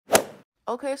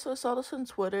Okay, so I saw this on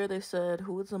Twitter. They said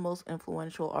who is the most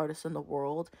influential artist in the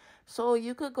world. So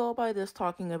you could go by this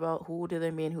talking about who do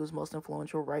they mean who's most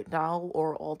influential right now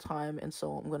or all time, and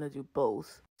so I'm gonna do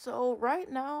both. So right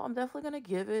now I'm definitely gonna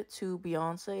give it to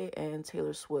Beyonce and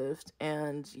Taylor Swift.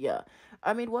 And yeah,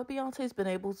 I mean what Beyonce's been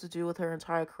able to do with her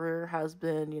entire career has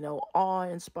been,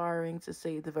 awe-inspiring to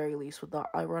say the very least, with the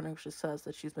ironic success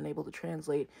that she's been able to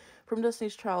translate from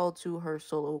Destiny's Child to her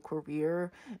solo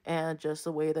career, and just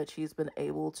the way that she's been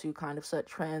able to kind of set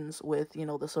trends with,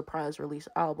 the surprise release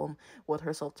album with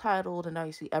her self-titled, and now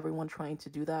you see everyone trying to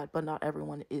do that, but not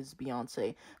everyone is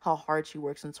Beyonce. How hard she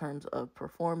works in terms of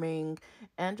performing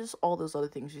and just all those other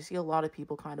things. You see a lot of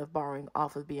people kind of borrowing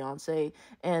off of Beyonce,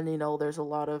 and there's a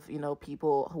lot of,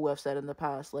 people who have said in the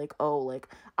past, like, oh, like,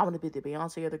 I'm gonna be the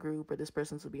Beyonce of the group, or this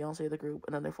person's the Beyonce of the group,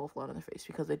 and then they fall flat on their face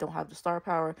because they don't have the star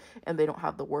power and they don't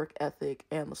have the work ethic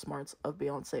and the smarts of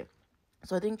Beyonce.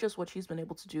 So I think just what she's been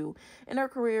able to do in her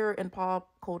career and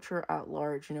pop culture at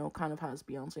large, kind of has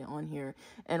Beyonce on here.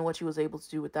 And what she was able to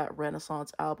do with that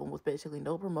Renaissance album with basically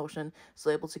no promotion,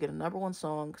 still able to get a number one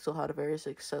song, still had a very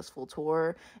successful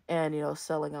tour, and,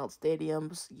 selling out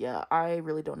stadiums. Yeah, I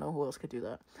really don't know who else could do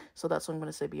that. So that's what I'm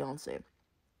going to say, Beyonce.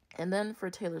 And then for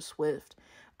Taylor Swift,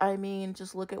 I mean,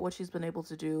 just look at what she's been able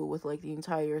to do with like the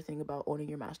entire thing about owning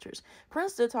your masters.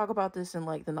 Prince did talk about this in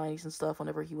like the 90s and stuff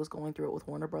whenever he was going through it with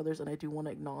Warner Brothers, and I do want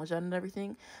to acknowledge that and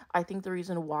everything. I think the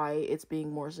reason why it's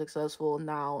being more successful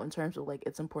now in terms of like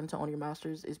it's important to own your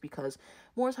masters is because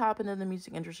more's happened in the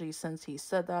music industry since he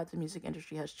said that. The music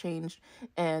industry has changed,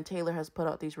 and Taylor has put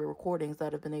out these recordings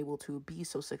that have been able to be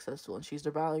so successful, and she's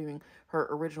devaluing her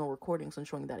original recordings and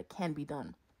showing that it can be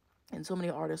done. And so many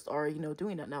artists are,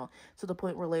 doing that now, to the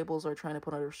point where labels are trying to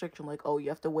put out a restriction like, oh, you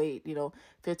have to wait,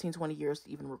 15, 20 years to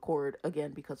even record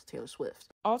again because of Taylor Swift.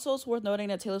 Also, it's worth noting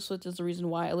that Taylor Swift is the reason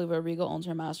why Olivia Rodrigo owns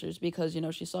her masters, because,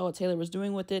 she saw what Taylor was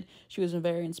doing with it. She was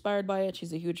very inspired by it.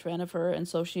 She's a huge fan of her. And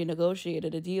so she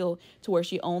negotiated a deal to where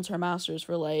she owns her masters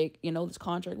for like, this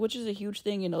contract, which is a huge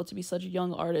thing, to be such a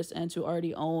young artist and to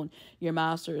already own your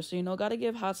masters. So, got to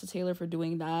give hats to Taylor for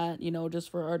doing that, just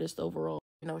for artists overall.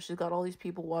 She's got all these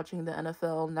people watching the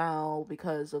NFL now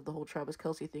because of the whole Travis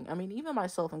Kelce thing. I mean, even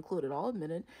myself included, I'll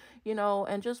admit it,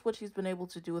 and just what she's been able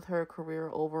to do with her career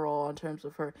overall in terms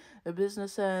of her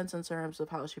business sense, in terms of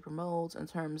how she promotes, in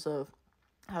terms of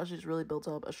how she's really built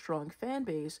up a strong fan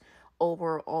base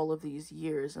over all of these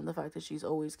years, and the fact that she's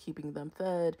always keeping them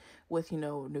fed with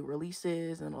new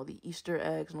releases and all the Easter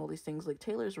eggs and all these things. Like,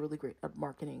 Taylor's really great at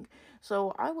marketing.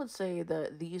 So I would say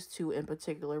that these two in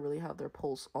particular really have their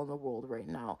pulse on the world right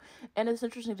now. And it's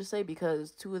interesting to say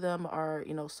because two of them are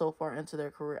so far into their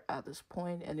career at this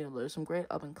point, and there's some great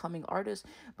up and coming artists,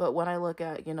 but when I look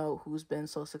at who's been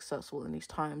so successful in these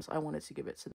times, I wanted to give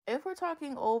it to them. If we're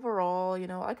talking overall,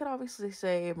 I could obviously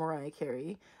say Mariah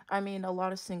Carey. I mean, a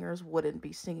lot of singers wouldn't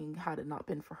be singing had it not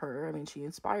been for her. I mean, she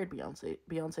inspired Beyonce.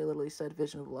 Beyonce literally said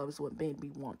Vision of Love is what made me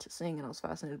want to sing, and I was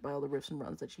fascinated by all the riffs and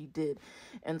runs that she did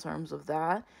in terms of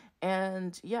that.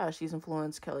 And yeah, she's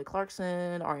influenced Kelly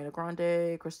Clarkson, Ariana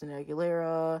Grande, Christina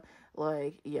Aguilera.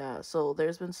 Like, yeah, so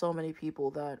there's been so many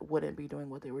people that wouldn't be doing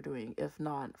what they were doing if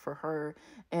not for her.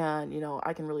 And,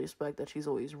 I can really respect that she's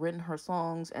always written her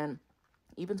songs, and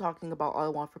even talking about All I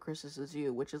Want for Christmas Is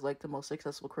You, which is like the most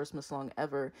successful Christmas song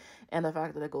ever, and the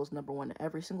fact that it goes number one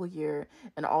every single year,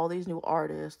 and all these new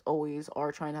artists always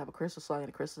are trying to have a Christmas song and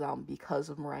a Christmas album because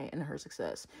of Mariah and her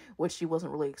success, which she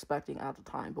wasn't really expecting at the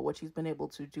time, but what she's been able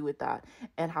to do with that,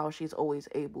 and how she's always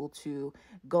able to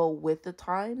go with the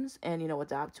times and,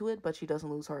 adapt to it, but she doesn't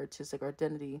lose her artistic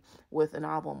identity with an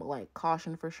album like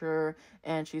Caution for sure,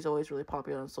 and she's always really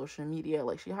popular on social media.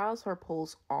 Like, she has her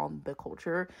pulse on the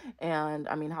culture, and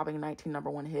I mean, having 19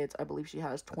 number one hits, I believe she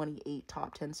has 28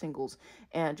 top 10 singles.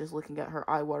 And just looking at her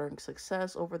eye-watering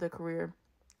success over the career,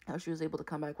 how she was able to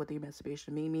come back with the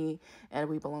Emancipation of Mimi and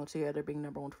We Belong Together being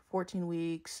number one for 14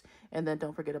 weeks. And then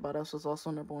Don't Forget About Us was also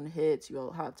number one hits. You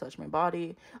all have Touch My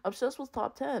Body. Obsessed was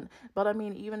top 10. But I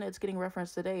mean, even it's getting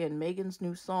referenced today in Megan's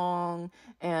new song.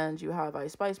 And you have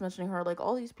Ice Spice mentioning her. Like,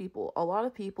 all these people, a lot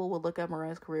of people would look at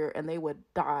Mariah's career and they would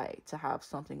die to have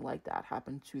something like that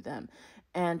happen to them.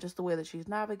 And just the way that she's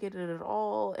navigated it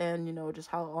all, and, just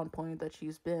how on point that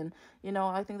she's been,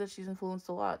 I think that she's influenced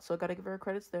a lot. So I got to give her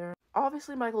credits there.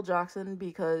 Obviously Michael Jackson,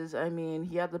 because I mean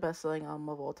he had the best selling album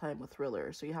of all time with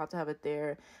Thriller, so you have to have it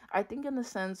there. I think in the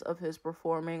sense of his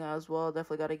performing as well,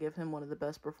 definitely got to give him one of the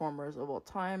best performers of all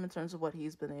time in terms of what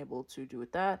he's been able to do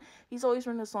with that. He's always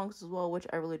written his songs as well, which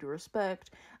I really do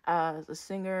respect. As a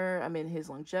singer, I mean his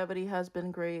longevity has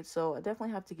been great, so I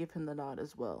definitely have to give him the nod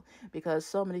as well, because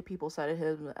so many people cited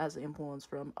him as an influence,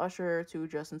 from Usher to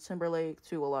Justin Timberlake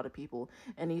to a lot of people,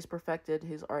 and he's perfected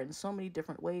his art in so many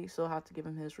different ways, so I have to give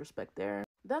him his respect there.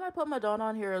 Then I put Madonna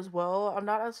on here as well. I'm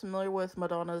not as familiar with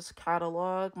Madonna's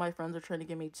catalog. My friends are trying to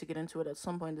get me to get into it at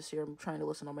some point this year. I'm trying to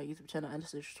listen on my YouTube channel,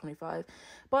 Anastasia25.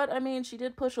 But I mean, she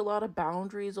did push a lot of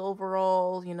boundaries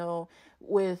overall,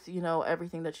 with,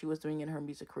 everything that she was doing in her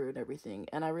music career and everything.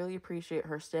 And I really appreciate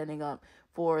her standing up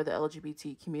for the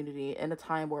LGBT community in a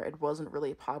time where it wasn't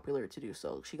really popular to do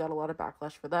so. She got a lot of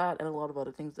backlash for that and a lot of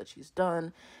other things that she's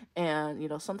done. And,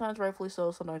 sometimes rightfully so,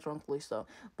 sometimes wrongfully so.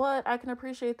 But I can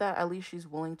appreciate that at least she's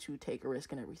willing to take a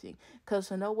risk and everything. Because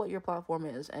to know what your platform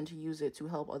is and to use it to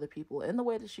help other people in the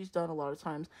way that she's done a lot of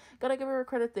times, gotta give her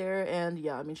credit there. And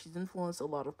yeah, I mean, she's influenced a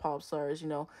lot of pop stars,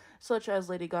 such as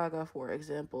Lady Gaga, for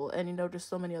example. And, just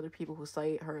so many other people who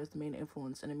cite her as the main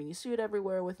influence. And I mean, you see it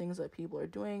everywhere with things that people are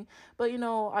doing. But,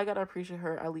 I gotta appreciate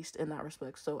her at least in that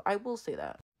respect. So I will say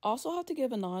that. Also have to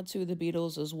give a nod to the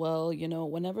Beatles as well.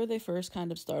 Whenever they first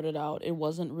kind of started out, it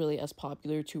wasn't really as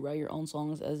popular to write your own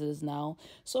songs as it is now.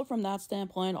 So from that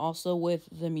standpoint, also with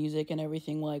the music and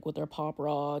everything, like with their pop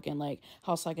rock and like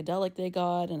how psychedelic they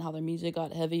got and how their music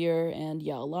got heavier. And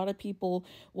yeah, a lot of people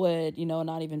would,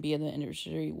 not even be in the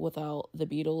industry without the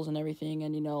Beatles and everything.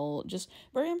 And, just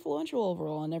very influential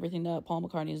overall, and everything that Paul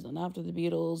McCartney has done after the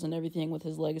Beatles and everything with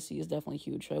his legacy is definitely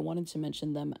huge. So I wanted to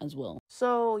mention them as well.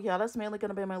 So yeah, that's mainly going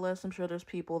to be my list. I'm sure there's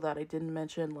people that I didn't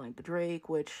mention, like Drake,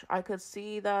 which I could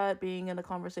see that being in the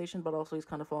conversation, but also he's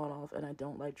kind of fallen off, and I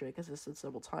don't like Drake, as I said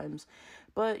several times.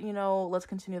 But, let's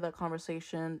continue that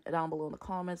conversation down below in the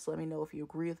comments. Let me know if you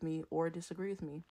agree with me or disagree with me.